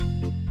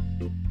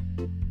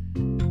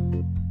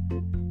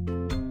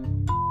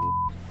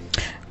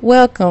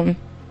Welcome,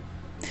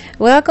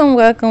 welcome.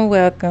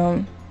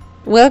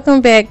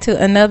 Welcome back to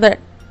another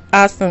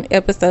awesome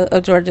episode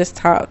of Georgia's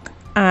Talk.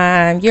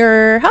 I'm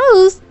your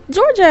host,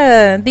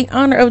 Georgia, the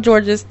owner of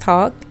Georgia's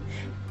Talk.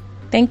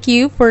 Thank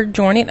you for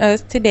joining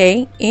us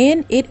today,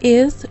 and it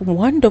is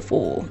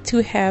wonderful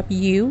to have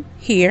you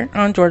here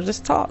on Georgia's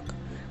Talk,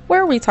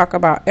 where we talk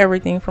about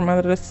everything from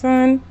under the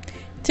sun.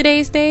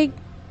 Today's date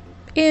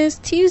is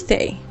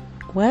Tuesday.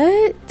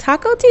 What?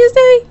 Taco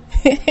Tuesday?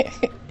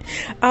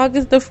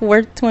 August the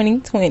 4th,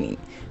 2020.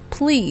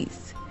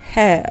 Please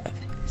have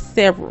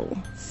several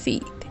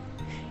seats.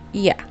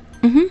 Yeah.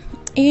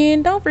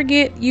 And don't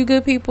forget, you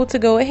good people, to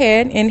go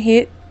ahead and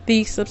hit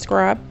the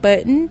subscribe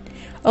button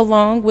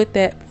along with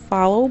that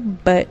follow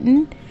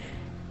button,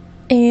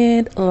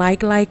 and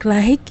like,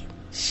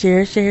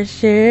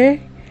 share,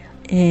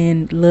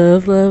 and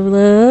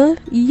love.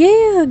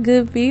 Yeah,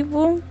 good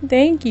people.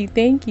 Thank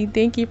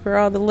you for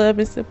all the love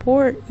and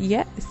support.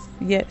 Yes.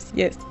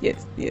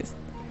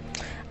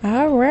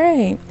 All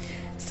right.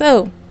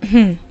 So,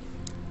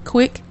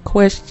 quick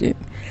question.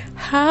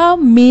 How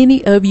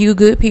many of you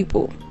good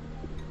people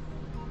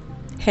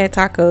had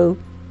tacos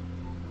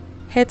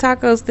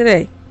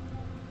today?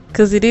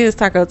 Because it is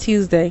Taco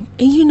Tuesday.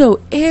 And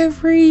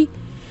every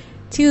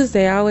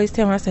Tuesday I always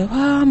tell myself,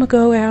 I'm going to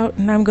go out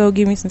and I'm going to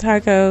give me some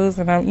tacos.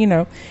 And I'm going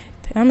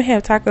to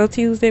have Taco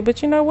Tuesday.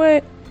 But you know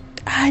what?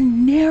 I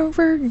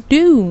never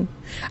do.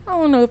 I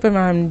don't know if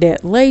I'm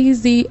that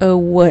lazy or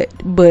what,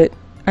 but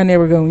I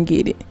never go and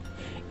get it.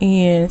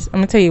 And I'm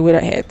going to tell you what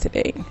I had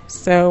today.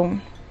 So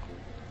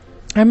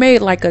I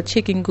made like a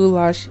chicken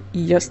goulash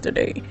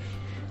yesterday.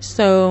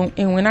 So,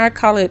 and when I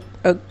call it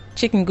a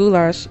chicken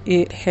goulash,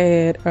 it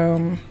had, let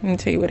me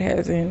tell you what it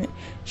has in it.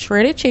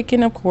 Shredded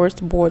chicken, of course,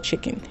 boiled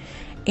chicken.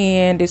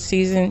 And it's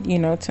seasoned,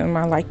 to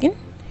my liking.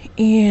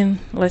 And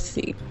let's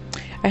see.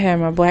 I have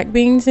my black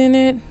beans in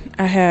it.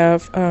 I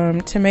have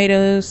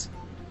tomatoes,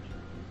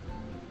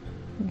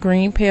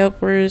 green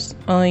peppers,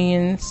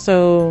 onions.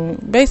 So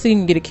basically you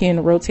can get a can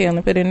of rotel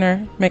and put it in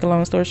there. Make a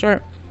long story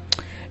short.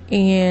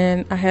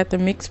 And I had the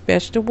mixed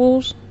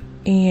vegetables.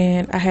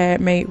 And I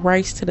had made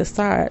rice to the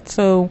side.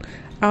 So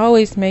I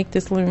always make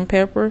this lemon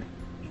pepper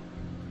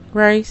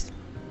rice.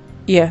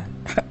 Yeah,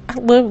 I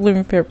love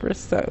lemon peppers.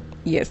 So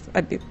yes,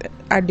 I did that.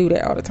 I do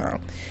that all the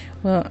time.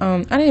 Well,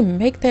 I didn't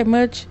make that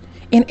much,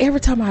 and every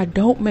time I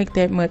don't make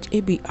that much,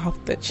 it be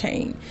off the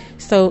chain.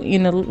 So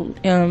in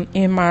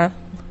my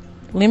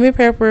lemon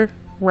pepper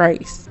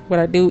rice, what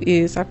I do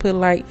is I put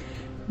like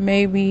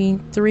maybe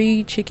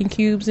 3 chicken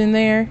cubes in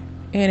there,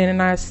 and then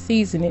I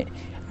season it.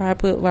 I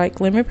put like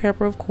lemon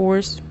pepper, of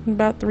course,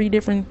 about 3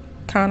 different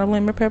kind of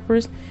lemon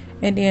peppers.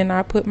 And then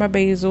I put my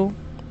basil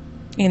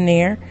in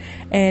there.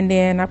 And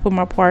then I put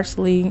my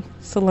parsley,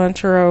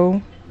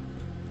 cilantro.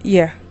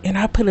 Yeah. And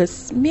I put a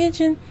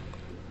smidgen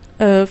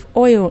of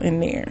oil in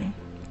there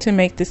to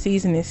make the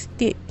seasoning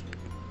stick.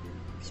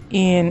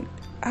 And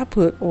I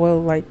put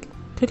oil, like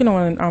cooking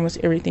oil in almost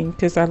everything,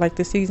 because I like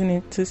the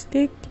seasoning to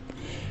stick.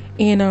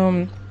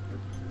 And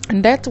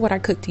that's what I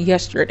cooked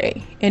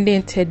yesterday. And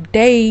then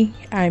today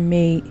I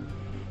made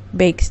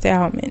baked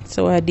salmon.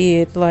 So I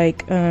did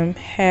like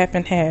half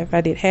and half.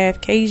 I did half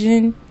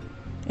Cajun,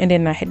 and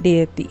then I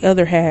did the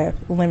other half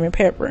lemon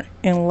pepper.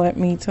 And let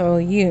me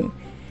tell you,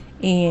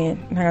 and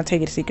I'm not gonna tell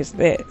you the secrets of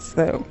that.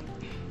 So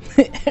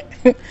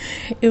it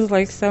was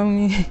like so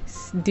many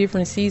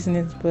different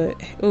seasonings, but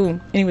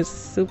and it was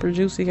super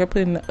juicy. I put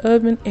it in the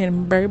oven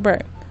and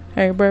burn.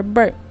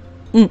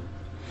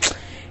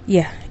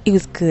 Yeah, it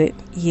was good.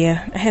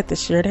 Yeah, I had to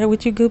share that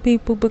with you good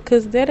people,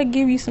 because that'll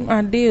give you some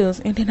ideas.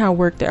 And then I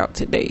worked out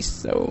today,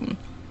 so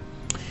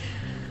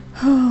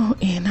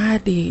and I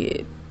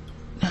did,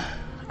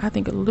 I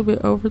think, a little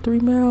bit over 3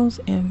 miles,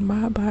 and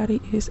my body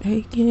is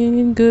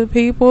aching, good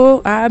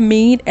people. I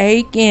mean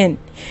aching.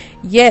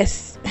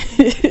 Yes.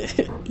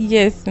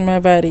 Yes,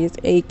 my body is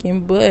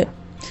aching, but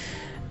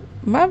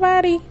my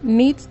body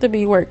needs to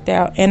be worked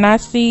out. And I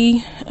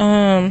see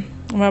my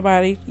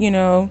body,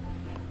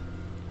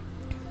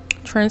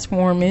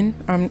 transforming.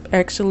 I'm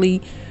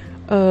actually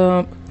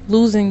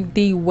losing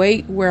the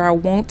weight where I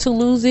want to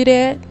lose it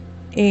at,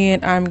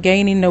 and I'm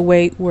gaining the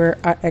weight where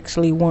I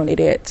actually want it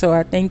at. So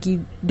I thank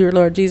you, dear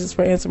Lord Jesus,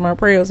 for answering my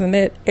prayers in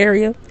that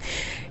area.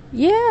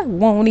 Yeah,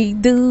 won't he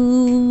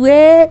do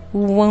it?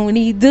 Won't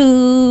he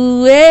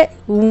do it?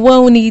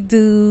 Won't he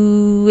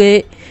do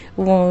it?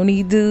 Won't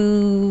he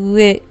do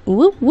it?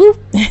 Whoop whoop.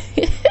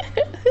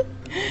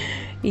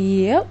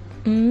 Yep.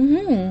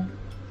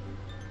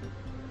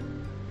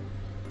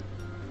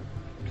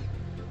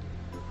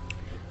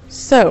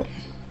 So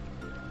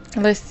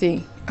let's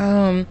see.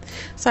 So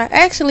I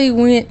actually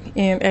went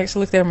and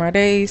actually looked at my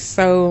days.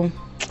 So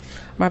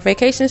my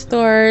vacation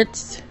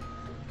starts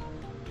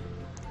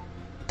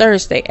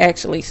Thursday,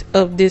 actually,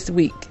 of this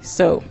week.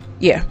 So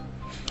yeah.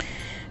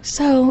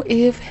 So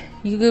if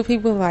you good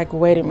people are like,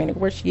 wait a minute,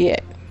 where's she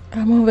at?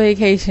 I'm on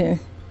vacation.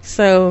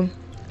 So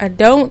I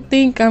don't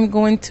think I'm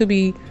going to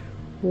be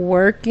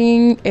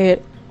working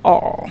at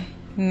all,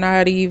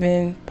 not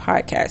even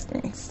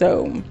podcasting.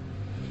 So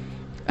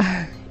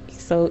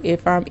So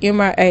if I'm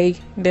MIA,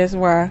 that's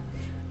why.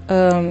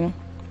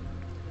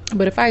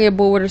 But if I get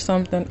bored or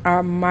something,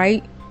 I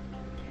might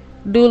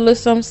do a little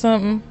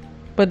something,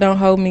 but don't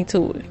hold me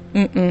to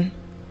it.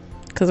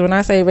 Because when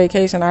I say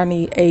vacation, I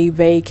need a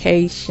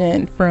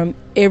vacation from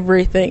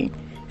everything.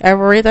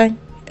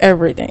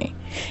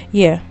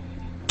 Yeah.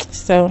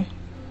 So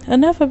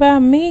enough about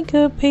me,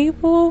 good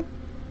people.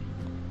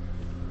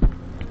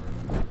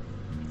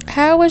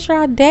 How was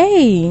your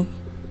day?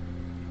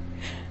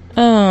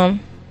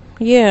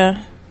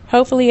 Yeah.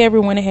 Hopefully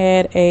everyone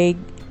had a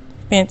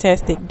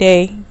fantastic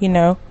day,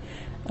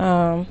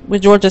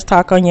 with Georgia's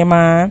Talk on your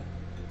mind.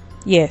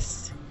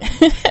 Yes.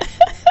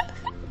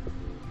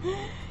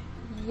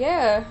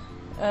 Yeah.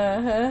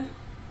 I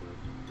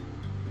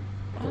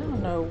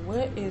don't know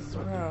what is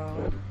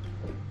wrong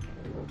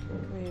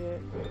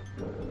with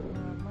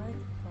my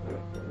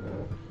microphone.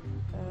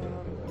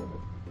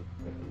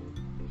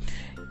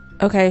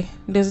 Okay,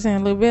 does it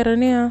sound a little better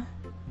now?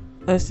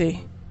 Let's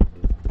see.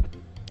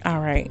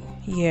 Alright,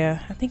 yeah,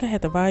 I think I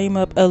had the volume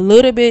up a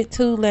little bit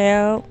too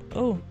loud.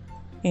 Oh,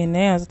 and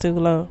now it's too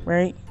low,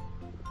 right?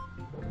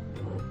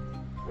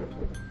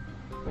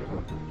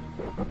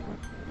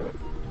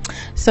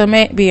 So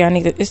maybe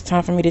it's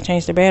time for me to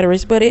change the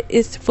batteries, but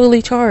it's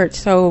fully charged,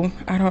 so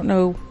I don't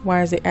know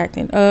why is it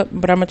acting up,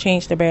 but I'm gonna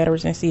change the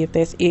batteries and see if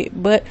that's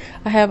it. But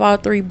I have all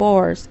 3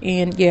 bars,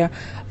 and yeah,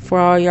 for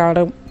all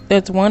y'all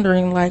that's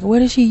wondering, like,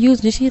 what is she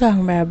using? She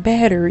talking about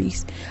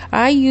batteries.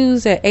 I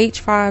use a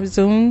H5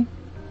 Zoom.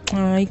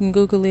 You can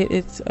Google it.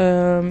 It's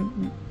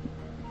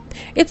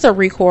a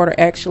recorder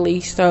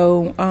actually,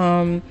 so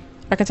I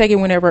can take it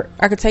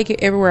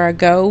everywhere I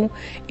go,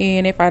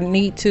 and if I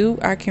need to,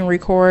 I can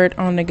record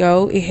on the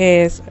go. It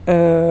has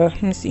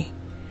let me see,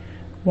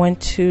 1,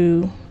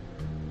 2,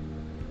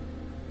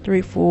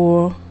 3,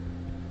 4.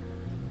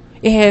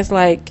 It has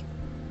like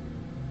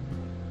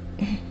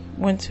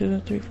 1,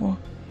 2, 3, 4,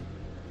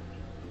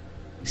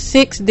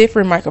 6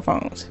 different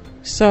microphones.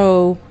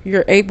 So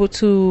you're able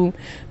to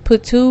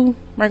put 2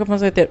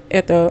 microphones at the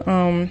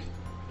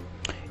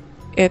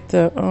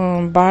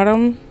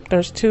bottom.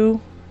 There's 2.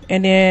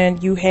 And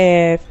then you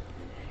have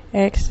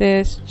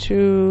access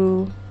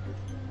to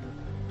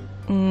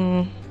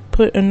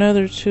put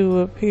another 2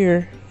 up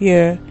here.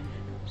 Yeah.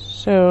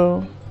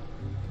 So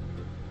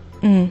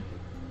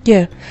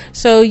yeah.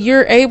 So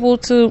you're able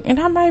to, and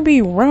I might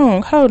be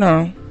wrong. Hold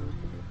on.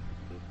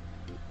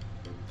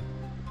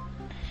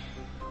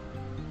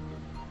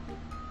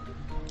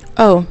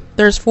 Oh,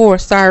 there's 4,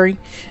 sorry.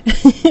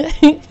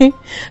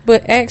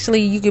 But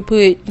actually you could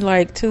put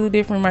like 2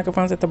 different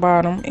microphones at the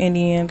bottom, and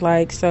then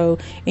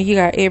and you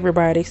got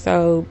everybody,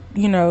 so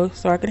so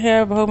I could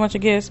have a whole bunch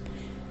of guests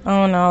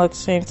on all at the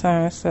same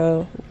time.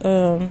 So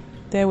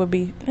that would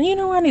be, I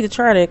need to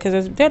try that,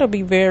 because that'll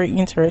be very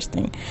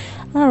interesting.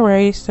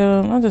 Alright, so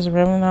I'm just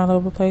rambling all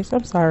over the place.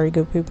 I'm sorry,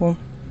 good people.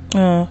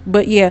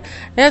 But yeah,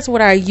 that's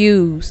what I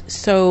use.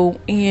 So,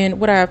 and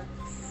what I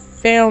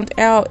found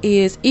out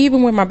is,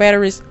 even when my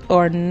batteries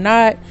are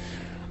not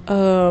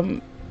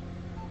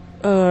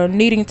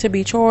needing to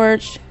be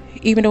charged,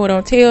 even though it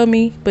don't tell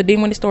me, but then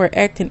when it start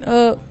acting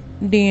up,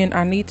 then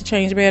I need to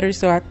change batteries.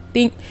 So I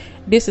think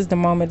this is the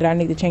moment that I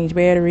need to change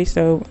batteries.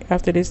 So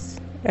after this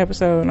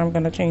episode, I'm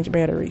gonna change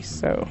batteries.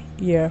 So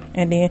yeah,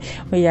 and then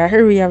when y'all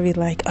hear me, I'll be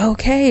like,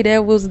 okay,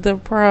 that was the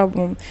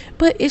problem,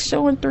 but it's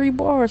showing 3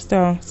 bars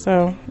though.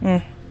 So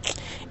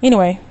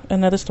anyway,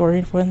 another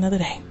story for another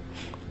day.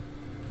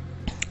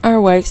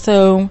 Alright,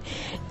 so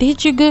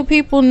did you good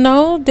people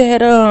know that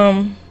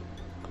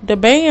the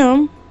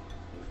Bam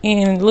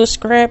and Lil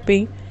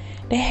Scrappy,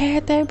 they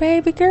had that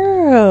baby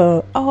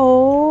girl?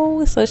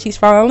 Oh, so she's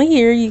finally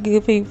here, you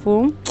good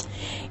people.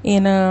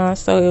 And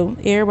so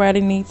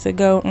everybody needs to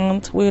go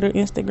on Twitter,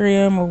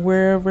 Instagram, or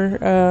wherever.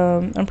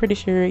 I'm pretty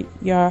sure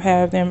y'all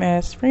have them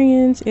as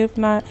friends. If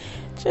not,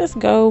 just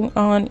go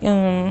on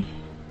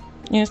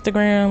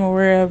Instagram or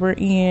wherever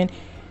and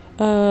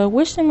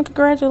wish them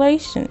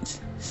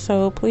congratulations.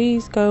 So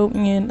please go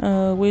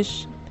and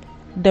wish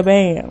the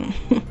Bam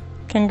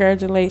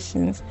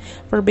congratulations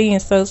for being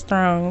so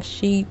strong.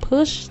 She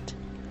pushed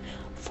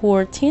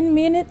for 10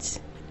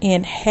 minutes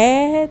and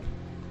had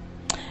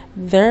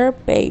their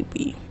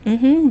baby.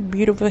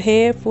 Beautiful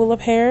head full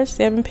of hair,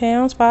 7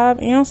 pounds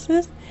 5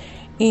 ounces,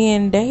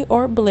 and they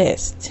are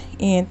blessed,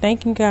 and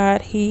thanking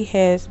God he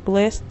has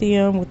blessed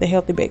them with a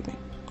healthy baby.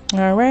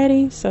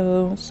 Alrighty,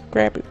 so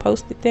Scrappy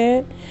posted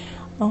that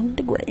on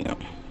the gram.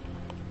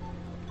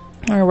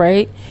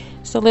 Alright,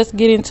 so let's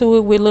get into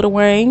it with Lil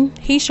Wayne.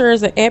 He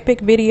shares an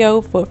epic video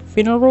for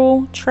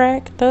funeral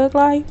track Thug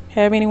Life.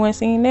 Have anyone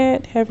seen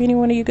that? Have any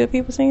one of you good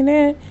people seen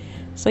that?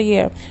 So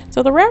yeah,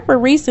 so the rapper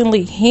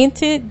recently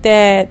hinted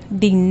that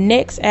the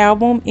next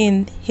album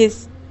in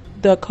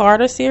the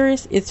Carter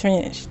series is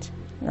finished.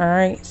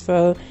 Alright,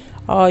 so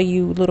all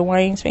you Lil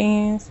Wayne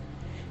fans.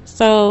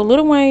 So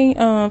Lil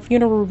Wayne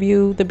funeral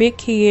review: the big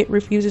kid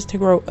refuses to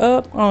grow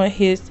up, on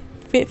his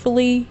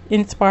fitfully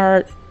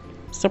inspired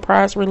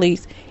surprise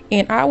release.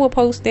 And I will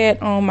post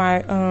that on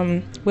my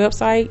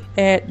website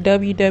at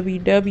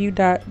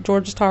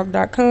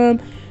www.georgiastalk.com.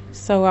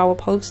 So I will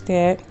post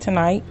that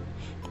tonight.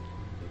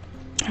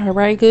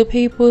 Alright, good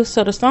people.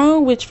 So the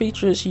song, which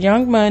features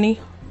Young Money,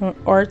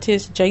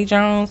 artist Jay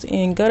Jones,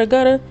 and Gutta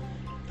Gutta,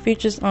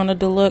 features on a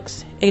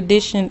deluxe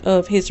edition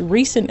of his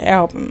recent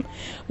album,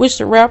 which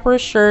the rapper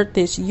shared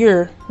this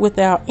year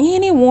without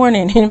any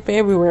warning in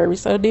February.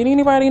 So did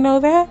anybody know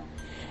that?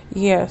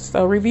 Yeah,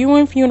 so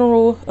reviewing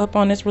Funeral up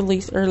on its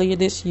release earlier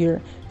this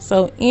year.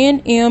 So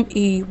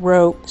NME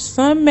wrote,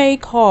 some may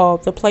call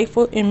the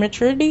playful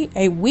immaturity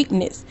a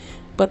weakness,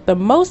 but the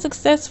most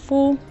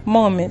successful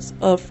moments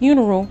of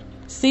Funeral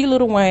see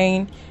Lil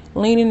Wayne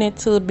leaning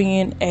into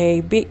being a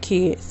big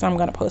kid. So I'm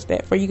going to post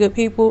that for you good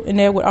people. And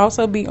that would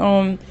also be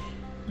on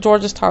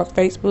Georgia's Talk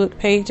Facebook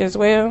page as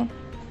well.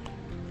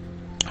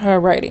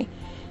 Alrighty.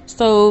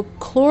 So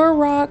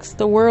Clorox,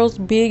 the world's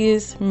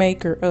biggest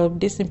maker of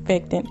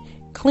disinfectant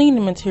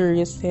cleaning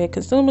materials, said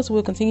consumers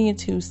will continue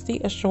to see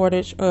a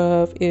shortage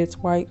of its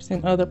wipes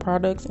and other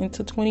products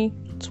into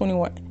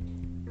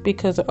 2021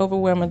 because of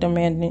overwhelming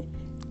demand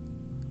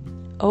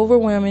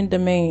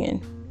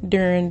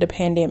during the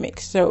pandemic.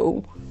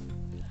 So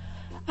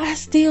I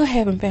still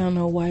haven't found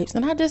no wipes,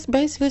 and I just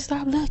basically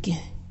stopped looking.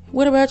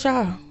 What about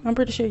y'all? I'm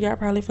pretty sure y'all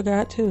probably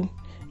forgot too.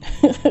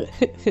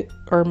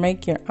 Or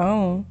make your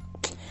own.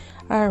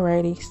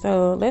 Alrighty,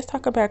 so let's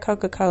talk about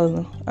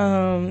Coca-Cola.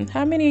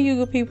 How many of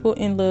you people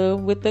in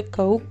love with the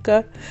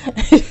Coca?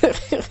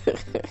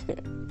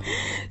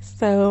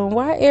 So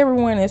why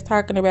everyone is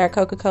talking about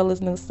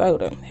Coca-Cola's new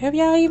soda? Have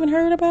y'all even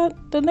heard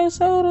about the new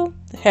soda?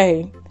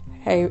 Hey,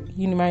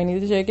 you might need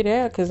to check it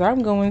out, because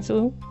I'm going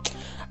to.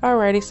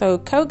 Alrighty, so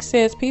Coke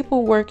says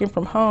people working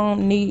from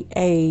home need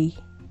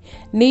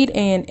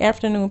an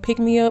afternoon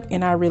pick-me-up,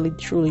 and I really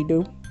truly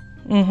do.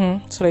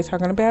 So they're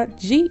talking about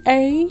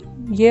GA,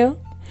 yeah.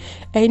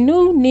 A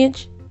new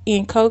niche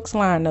in Coke's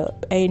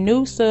lineup, a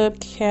new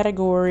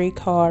subcategory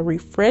called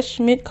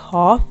refreshment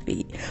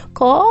coffee.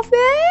 Coffee.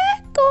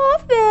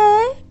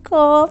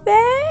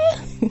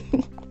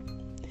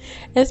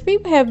 As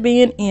people have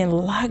been in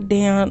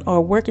lockdown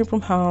or working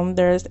from home,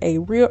 there's a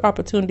real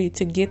opportunity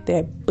to get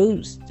that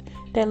boost,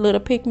 that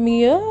little pick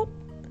me up.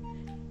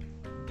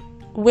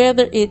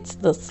 Whether it's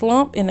the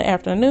slump in the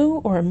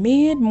afternoon or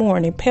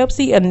mid-morning,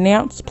 Pepsi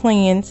announced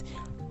plans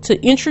to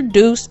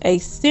introduce a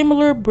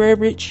similar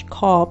beverage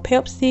called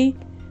Pepsi.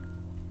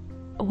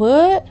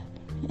 What?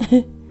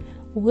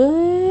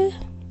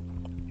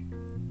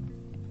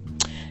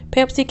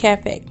 Pepsi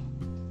Cafe,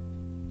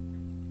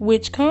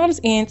 which comes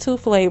in two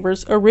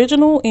flavors,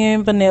 original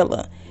and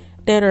vanilla,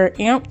 that are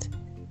amped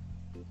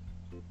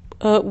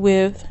up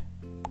with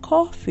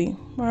coffee.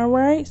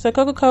 Alright, so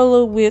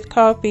Coca-Cola with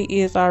coffee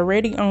is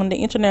already on the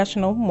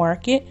international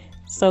market.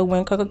 So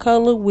when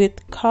Coca-Cola with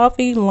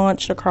coffee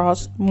launched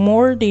across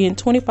more than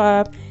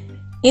 25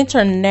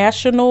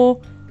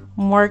 international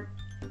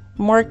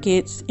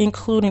markets,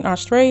 including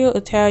Australia,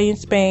 Italy,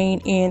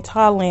 Spain, and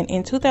Thailand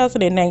in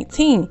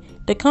 2019,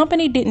 the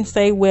company didn't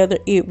say whether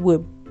it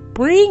would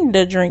bring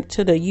the drink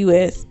to the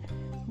US,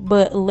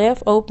 but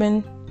left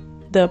open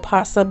the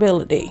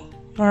possibility.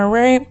 All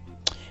right.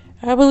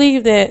 I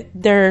believe that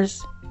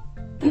there's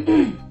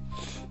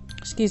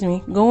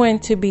going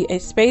to be a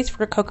space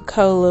for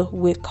Coca-Cola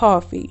with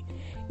coffee.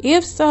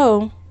 If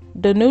so,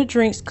 the new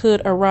drinks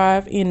could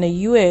arrive in the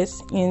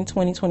US in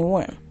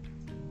 2021.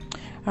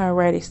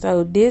 Alrighty,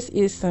 so this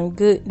is some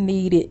good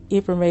needed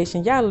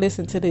information. Y'all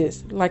listen to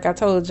this. Like I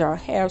told y'all,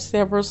 have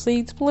several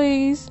seats,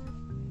 please.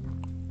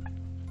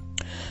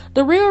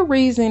 The real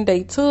reason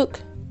they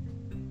took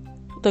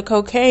the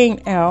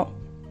cocaine out,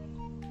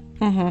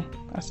 I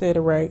said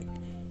it right.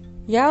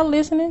 Y'all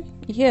listening?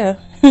 Yeah.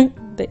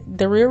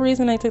 The real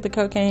reason they took the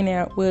cocaine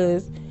out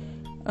was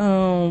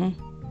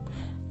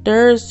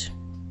there's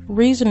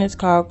reason it's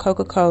called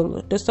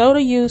Coca-Cola. The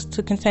soda used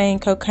to contain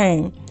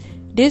cocaine.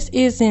 This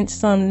isn't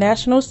some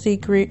national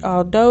secret,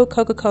 although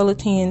Coca-Cola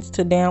tends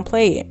to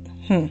downplay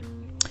it.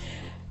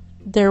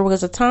 There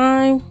was a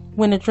time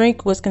when the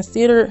drink was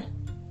considered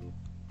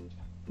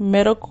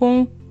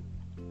medical.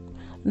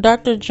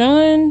 Dr.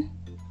 John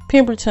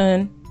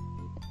Pemberton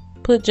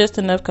put just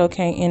enough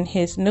cocaine in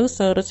his new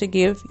soda to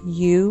give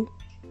you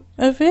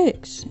a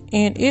fix,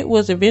 and it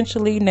was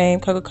eventually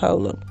named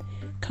Coca-Cola.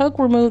 Coke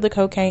removed the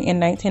cocaine in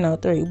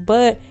 1903,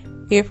 but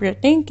if you're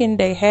thinking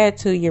they had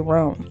to, you're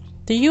wrong.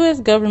 The U.S.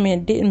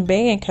 government didn't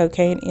ban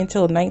cocaine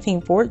until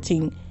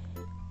 1914.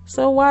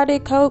 So why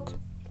did Coke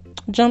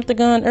jump the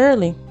gun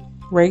early?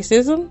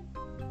 Racism?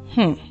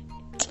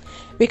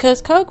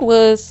 Because Coke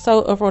was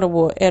so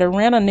affordable at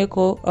around a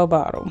nickel a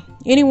bottle.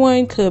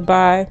 Anyone could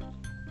buy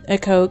a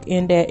Coke,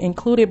 and that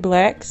included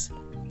blacks.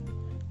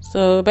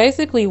 So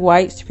basically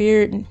whites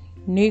feared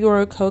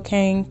Negro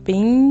cocaine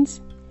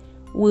fiends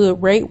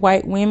would rape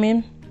white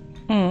women.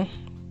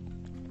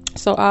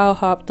 So I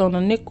hopped on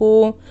a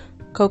nickel.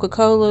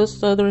 Coca-Cola.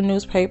 Southern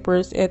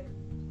newspapers at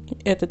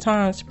the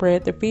time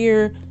spread the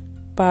fear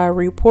by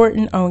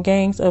reporting on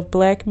gangs of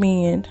black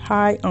men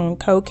high on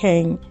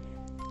cocaine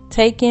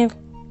taking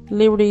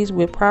liberties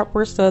with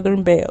proper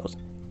Southern belles.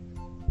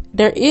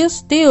 There is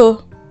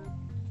still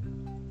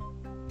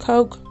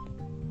Coca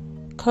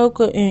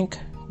Inc.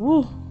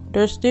 Woo,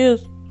 there's still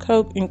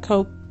Coke and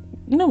Coke.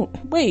 No,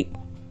 wait.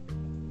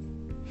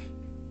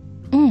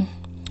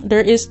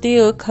 There is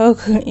still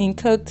Coke and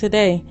Coke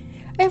today.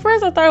 At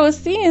first I thought I was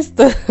seeing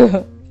stuff.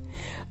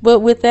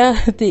 But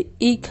without the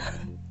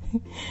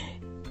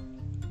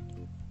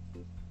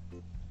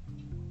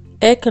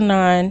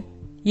econon,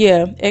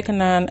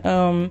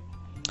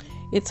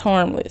 it's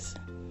harmless.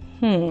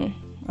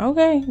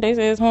 Okay, they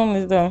say it's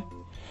harmless though.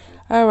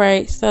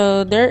 Alright,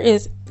 so there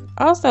is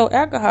also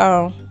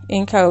alcohol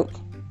in Coke.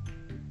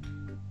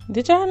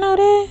 Did y'all know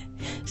that?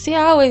 See,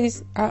 I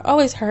always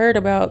heard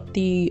about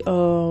the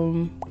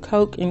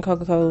Coke and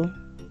Coca-Cola,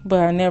 but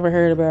I never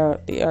heard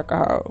about the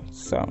alcohol.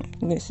 So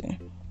listen,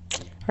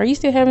 are you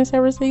still having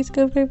several seats,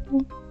 good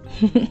people?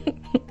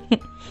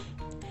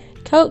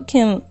 Coke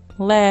can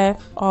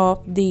laugh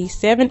off the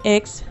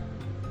 7X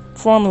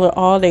formula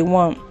all they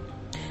want.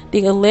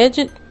 The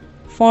alleged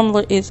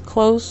formula is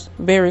close,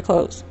 very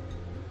close.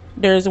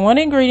 There's one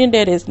ingredient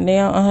that is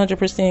now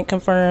 100%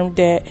 confirmed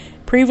that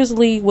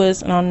previously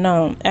was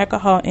unknown: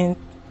 alcohol. In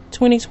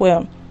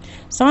 2012,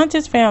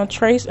 scientists found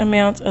trace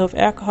amounts of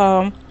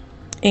alcohol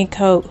in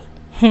Coke.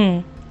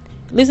 Listen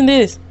to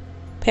this.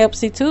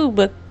 Pepsi too,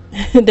 but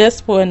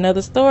that's for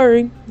another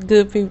story,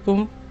 good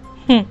people.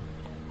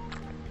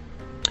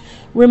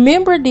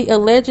 Remember, the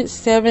alleged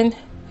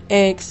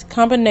 7X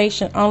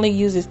combination only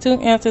uses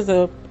 2 ounces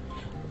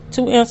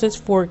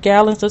for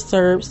gallons of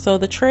syrup, so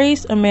the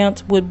trace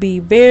amount would be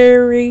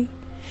very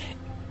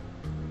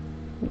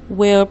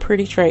well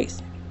pretty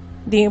trace.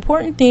 The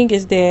important thing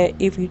is that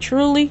if you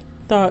truly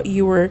thought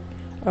you were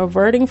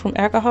averting from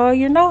alcohol,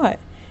 you're not.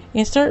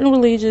 In certain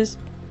religions,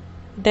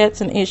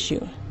 that's an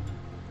issue.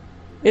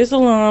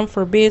 Islam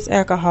forbids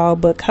alcohol,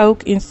 but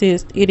Coke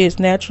insists it is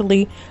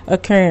naturally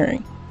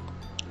occurring.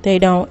 They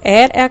don't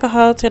add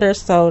alcohol to their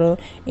soda,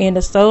 and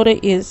the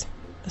soda is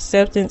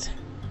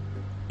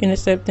in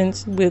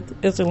acceptance with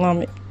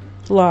Islamic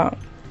law.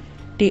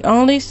 The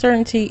only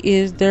certainty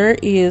is there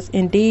is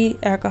indeed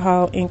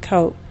alcohol in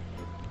Coke.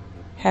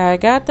 How I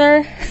got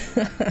there?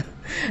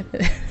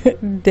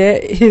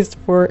 That is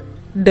for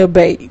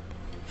debate.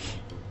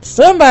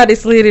 Somebody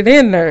slid it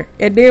in there,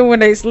 and then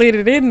when they slid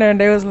it in there,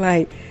 they was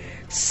like,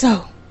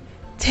 "So,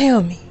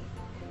 tell me,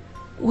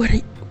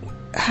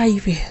 how you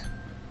feel?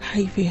 How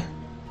you feel?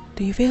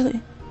 Do you feel it?"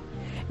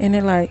 And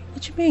they're like,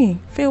 "What you mean?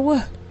 Feel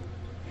what?"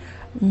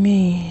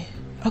 "Man,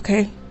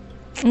 okay,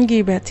 I'm gonna give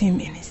you about 10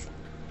 minutes.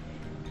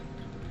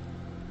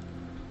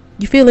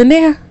 You feeling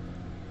there?"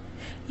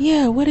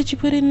 "Yeah, what did you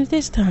put in it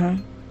this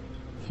time?"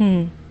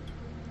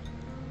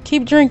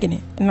 "Keep drinking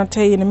it, and I'll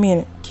tell you in a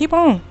minute. Keep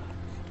on.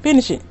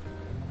 Finish it."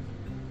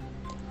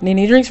 And then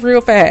he drinks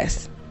real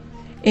fast.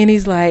 And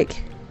he's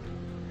like,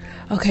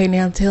 "Okay,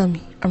 now tell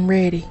me. I'm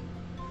ready."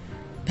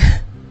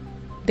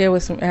 There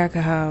was some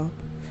alcohol.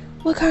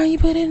 "What kind you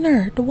put in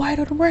there? The white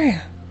or the brown?"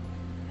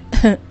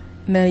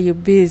 "None of your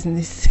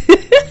business."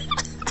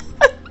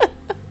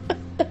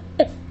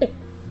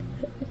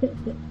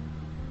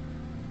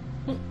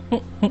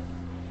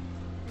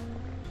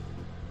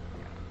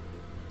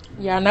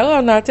 Y'all know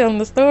I'm not telling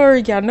the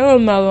story. Y'all know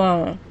I'm not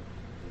lying.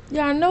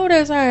 Y'all know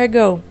that's how it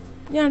go.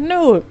 Y'all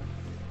know it.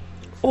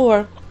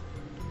 Or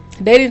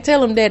they didn't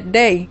tell him that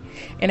day,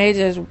 and they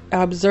just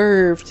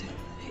observed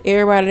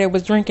everybody that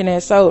was drinking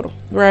that soda,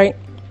 right?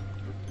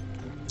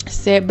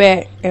 Sat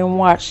back and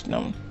watched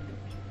them.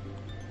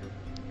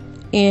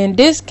 In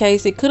this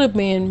case, it could have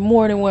been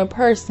more than one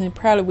person. It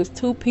probably was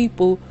 2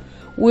 people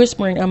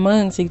whispering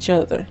amongst each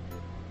other.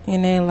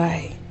 And they're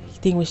like, "You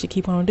think we should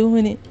keep on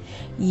doing it?"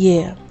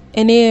 "Yeah."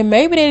 And then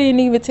maybe they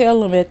didn't even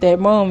tell them at that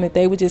moment.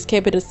 They would just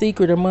kept it a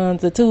secret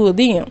amongst the 2 of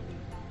them.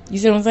 You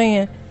see what I'm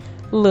saying?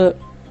 Look,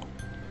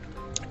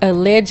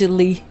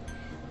 allegedly,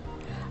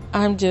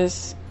 I'm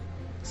just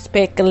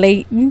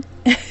speculating.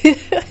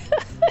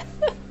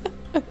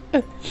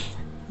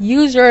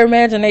 Use your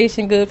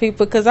imagination, good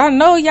people, because I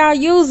know y'all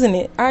using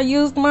it. I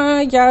used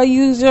mine, y'all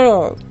use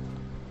yours.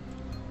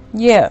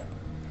 Yeah.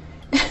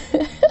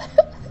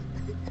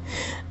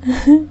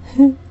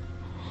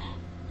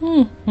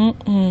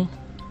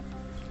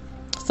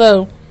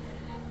 So,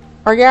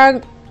 are y'all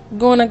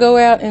going to go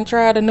out and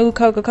try the new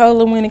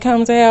Coca-Cola when it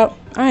comes out?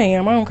 I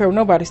am. I don't care what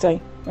nobody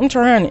say. I'm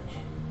trying it.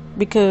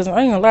 Because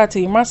I ain't gonna lie to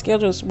you, my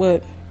schedule's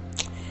 10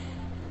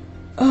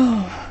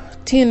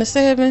 to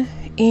 7.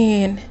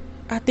 And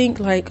I think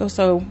let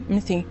me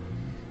see.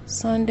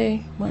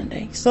 Sunday,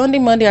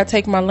 Monday, I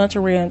take my lunch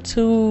around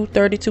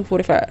 2:30,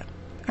 2:45.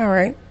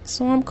 Alright.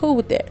 So I'm cool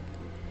with that.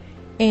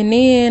 And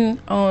then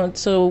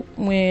so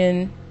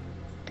when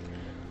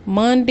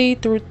Monday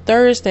through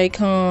Thursday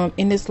come,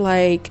 and it's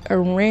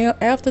around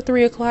after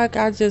 3 o'clock,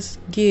 I just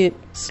get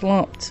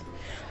slumped.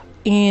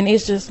 And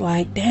it's just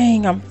like,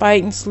 dang, I'm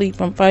fighting sleep.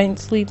 Now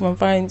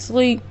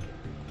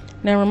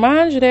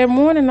remind you, that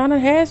morning I done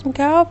had some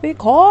coffee.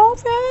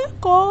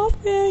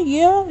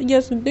 Yeah,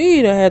 yes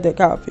indeed, I had that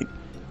coffee.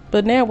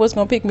 But now what's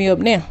gonna pick me up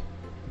now?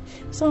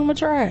 So I'm gonna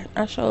try it.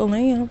 I sure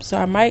am. So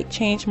I might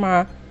change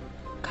my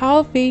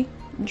coffee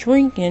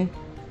drinking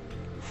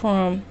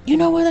from, you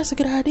know what, that's a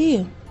good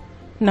idea.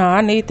 No,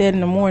 I need that in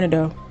the morning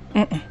though.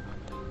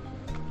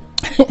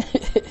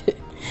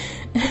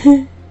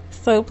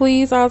 So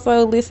please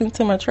also listen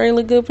to my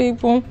trailer, good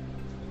people.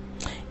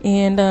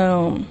 And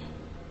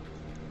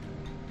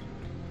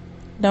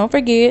don't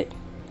forget,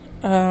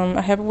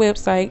 I have a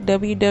website,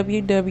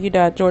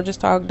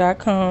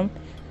 www.georgiastalk.com.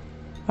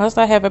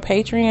 Also, I have a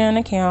Patreon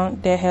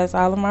account that has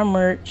all of my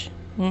merch.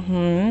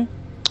 And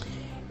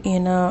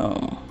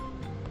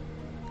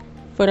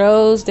for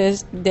those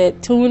that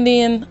tuned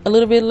in a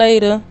little bit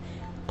later,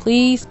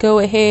 please go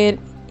ahead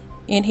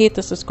and hit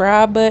the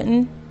subscribe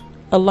button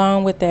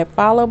along with that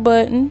follow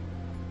button,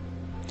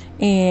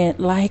 and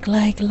like,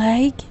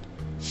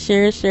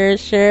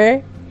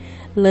 share,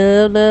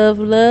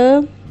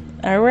 love.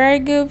 All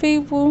right, good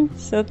people.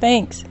 So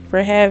thanks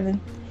for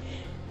having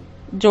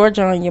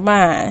Georgia on your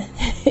mind.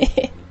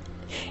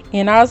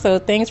 And also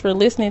thanks for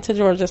listening to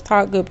Georgia's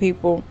Talk, good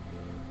people.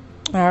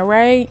 All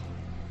right.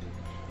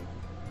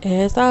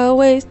 As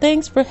always,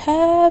 thanks for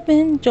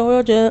having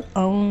Georgia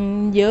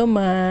on your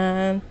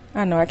mind.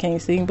 I know I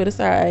can't sing, but it's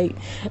all right.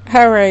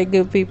 All right,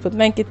 good people.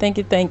 Thank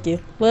you.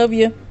 Love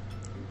you.